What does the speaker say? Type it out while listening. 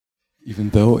Even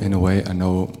though, in a way, I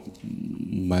know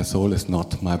my soul is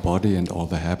not my body and all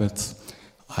the habits,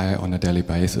 I, on a daily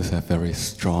basis, have very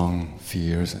strong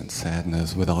fears and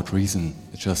sadness without reason.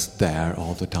 It's just there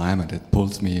all the time, and it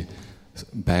pulls me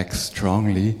back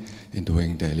strongly in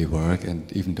doing daily work and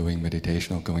even doing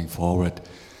meditation or going forward.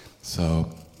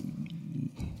 So,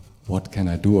 what can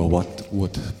I do, or what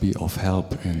would be of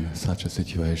help in such a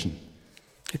situation?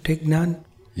 You take Jnana.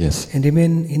 Yes. And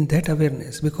remain in that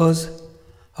awareness, because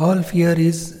all fear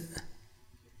is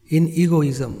in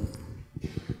egoism.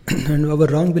 And our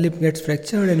wrong belief gets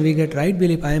fractured and we get right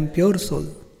belief, I am pure soul.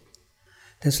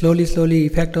 Then slowly,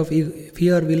 effect of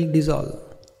fear will dissolve.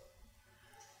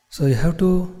 So you have to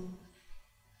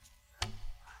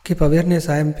keep awareness,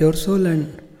 I am pure soul,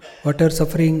 and whatever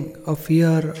suffering of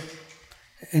fear,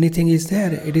 anything is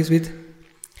there, it is with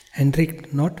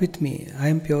Hendrik, not with me. I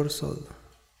am pure soul.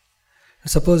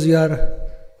 Suppose you are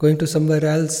going to somewhere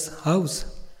else's house,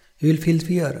 you will feel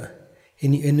fear.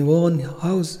 In your own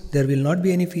house, there will not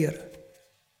be any fear.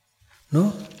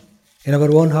 No? In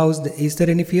our own house, is there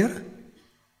any fear?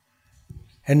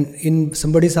 And in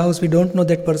somebody's house, we don't know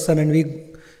that person, and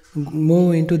we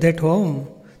move into that home,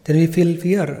 then we feel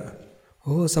fear.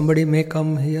 Oh, somebody may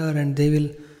come here and they will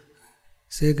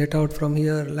say, get out from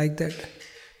here, like that.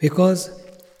 Because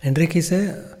Hendrik is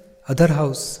a other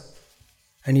house,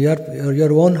 and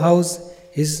your own house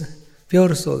is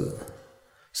pure soul.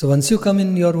 So once you come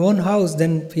in your own house,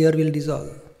 then fear will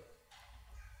dissolve.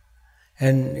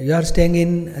 And you are staying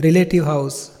in relative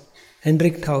house,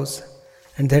 Hendrik house,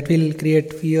 and that will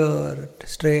create fear,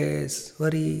 stress,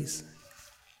 worries.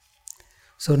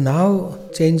 So now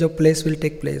change of place will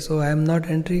take place. So I am not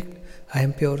Hendrik, I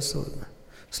am pure soul.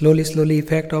 Slowly,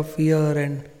 effect of fear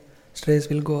and stress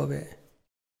will go away.